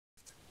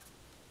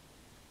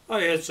Hi,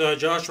 it's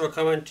Joshua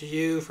coming to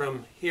you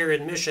from here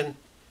in Mission,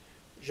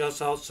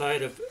 just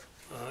outside of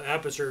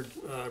Abbotsford,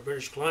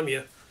 British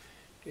Columbia.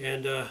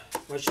 And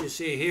what you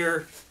see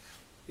here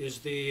is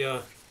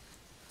the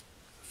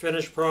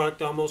finished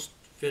product, almost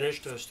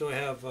finished. I still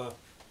have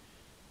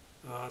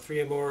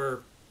 3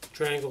 more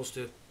triangles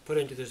to put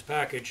into this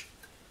package.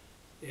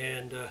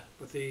 And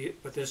with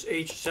this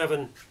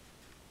H7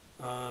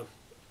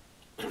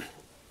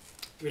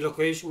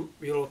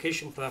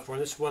 relocation platform,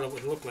 this is what it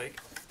would look like.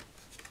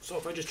 So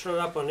if I just turn it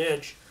up on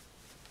edge,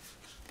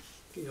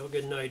 you'll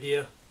get an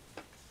idea,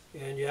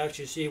 and you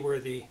actually see where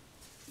the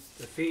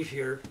feet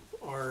here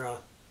are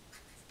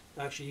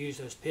actually used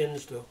as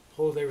pins to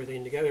hold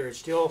everything together. It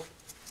still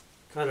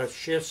kind of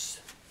shifts,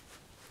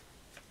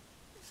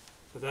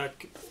 but that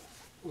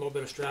little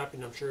bit of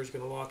strapping, I'm sure, is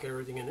going to lock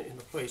everything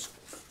into place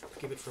to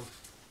keep it from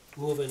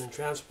moving and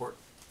transport.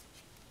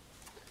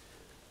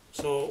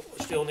 So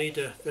I still need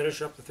to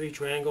finish up the 3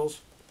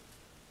 triangles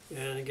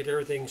and get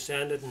everything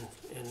sanded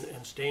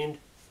and stained.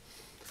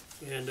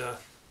 And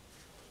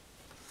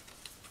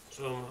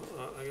so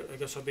I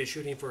guess I'll be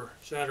shooting for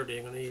Saturday.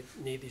 I'm going to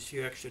need these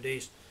few extra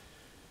days.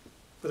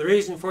 But the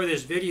reason for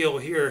this video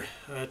here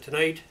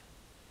tonight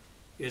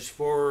is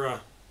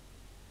for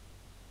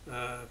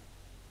to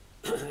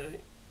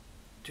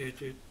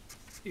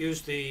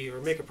use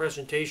or make a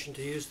presentation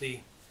to use the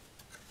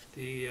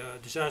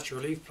disaster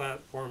relief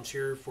platforms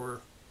here for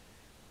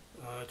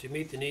to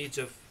meet the needs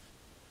of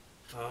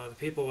the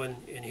people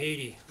in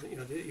Haiti. You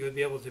know, you would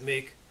be able to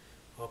make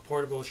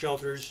portable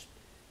shelters,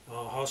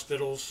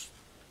 hospitals,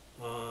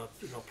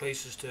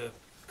 places to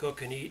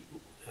cook and eat,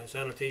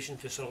 sanitation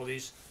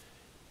facilities,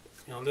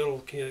 little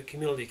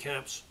community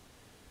camps,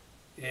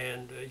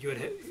 and you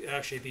would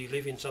actually be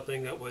leaving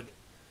something that would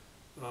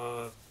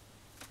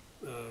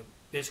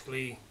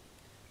basically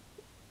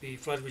be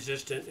flood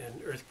resistant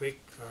and earthquake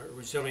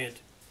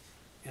resilient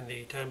in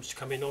the times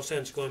coming. No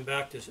sense going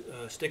back to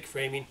stick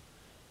framing,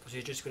 because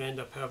you're just going to end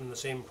up having the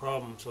same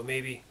problem. So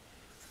maybe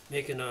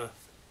making a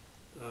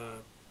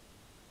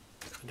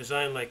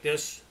design like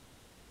this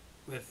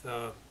with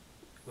a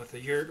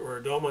yurt or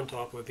a dome on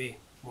top would be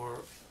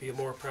a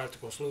more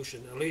practical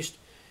solution. At least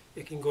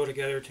it can go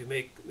together to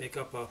make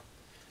up a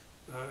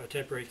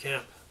temporary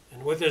camp.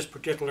 And with this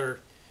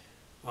particular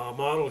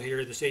model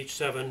here, this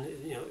H7,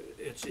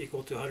 it's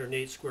equal to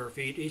 108 square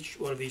feet. Each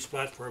one of these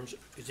platforms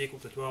is equal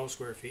to 12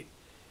 square feet.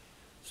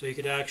 So you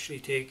could actually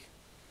take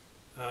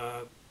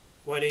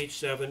one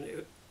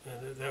H7,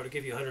 and that would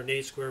give you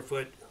 108 square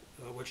foot,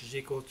 which is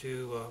equal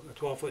to a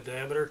 12-foot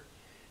diameter,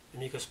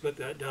 and you can split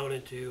that down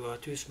into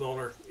 2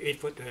 smaller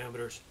 8-foot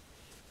diameters.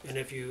 And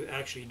if you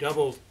actually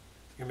doubled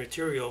your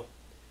material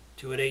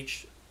to an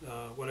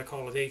what I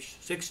call an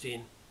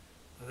H16,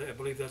 I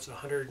believe that's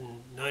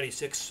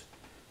 196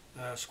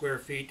 square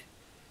feet,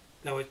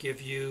 that would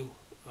give you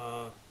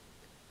a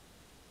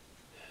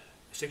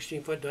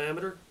 16-foot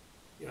diameter.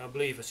 I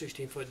believe a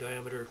 16-foot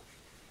diameter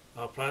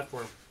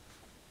platform.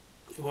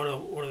 One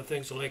of the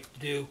things I like to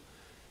do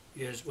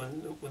is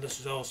when this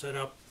is all set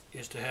up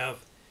is to have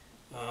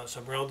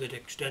some rounded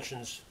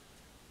extensions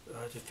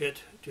to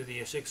fit to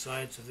the 6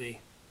 sides of the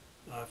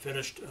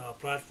finished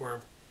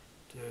platform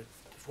to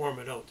form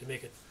it out, to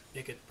make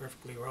it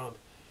perfectly round.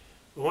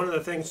 But one of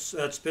the things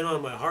that's been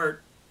on my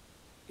heart,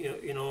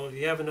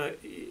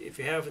 if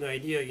you have an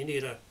idea, you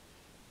need a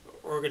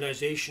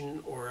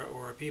organization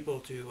or people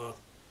to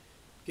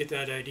get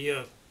that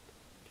idea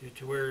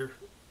to where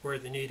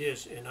the need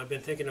is. And I've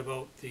been thinking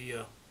about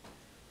the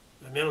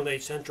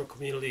Mennonite Central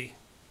Community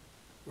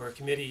or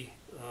Committee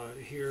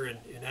here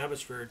in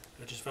Abbotsford.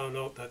 I just found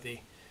out that the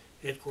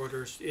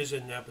headquarters is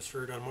in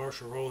Abbotsford on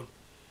Marshall Road,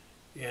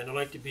 and I'd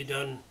like to be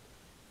done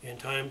in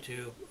time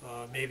to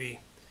maybe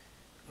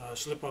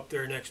slip up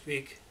there next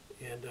week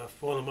and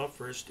phone them up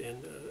first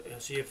and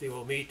see if they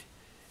will meet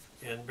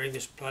and bring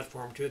this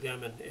platform to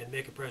them and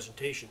make a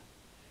presentation.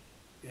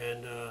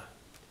 And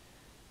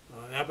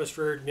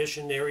Abbotsford,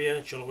 Mission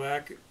area,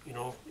 Chilliwack,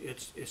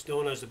 it's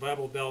known as the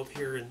Bible Belt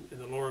here in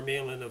the lower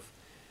mainland of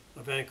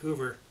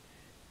Vancouver,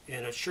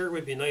 and it sure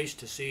would be nice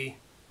to see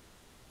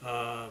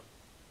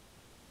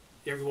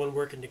everyone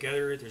working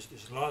together.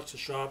 There's lots of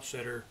shops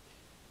that are,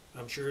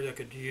 I'm sure, that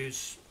could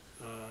use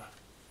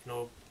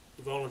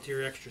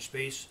volunteer extra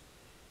space,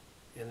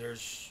 and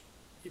there's,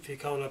 if you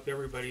count up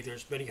everybody,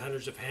 there's many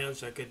hundreds of hands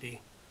that could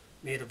be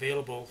made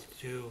available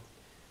to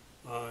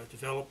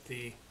develop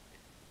the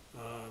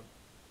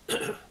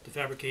to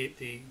fabricate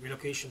the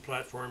relocation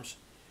platforms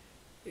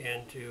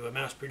and to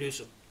mass produce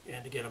them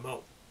and to get them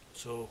out.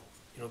 So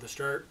the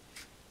start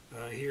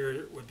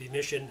here would be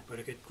Mission, but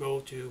it could grow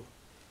to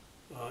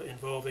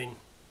involving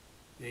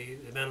the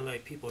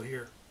Mennonite people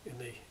here in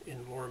the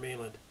lower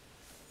mainland.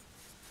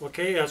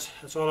 Okay,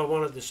 that's all I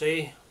wanted to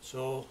say.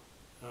 So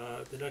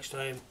the next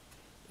time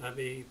I'll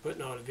be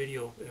putting out a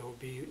video, it will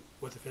be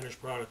with the finished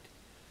product.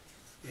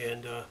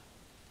 And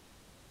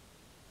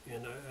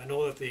I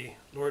know that the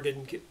Lord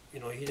didn't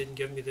He didn't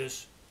give me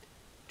this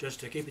just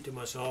to keep it to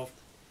myself.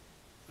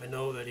 I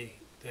know that He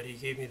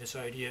gave me this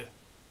idea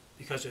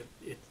because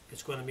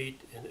it's going to meet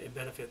and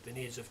benefit the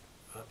needs of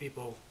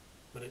people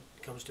when it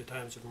comes to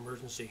times of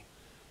emergency.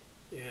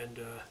 And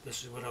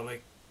this is what I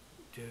like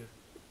to,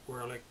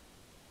 where I like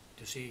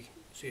to see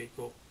it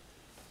go.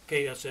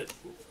 Okay, that's it.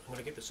 I'm going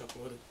to get this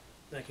uploaded.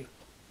 Thank you.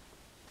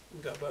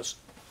 God bless.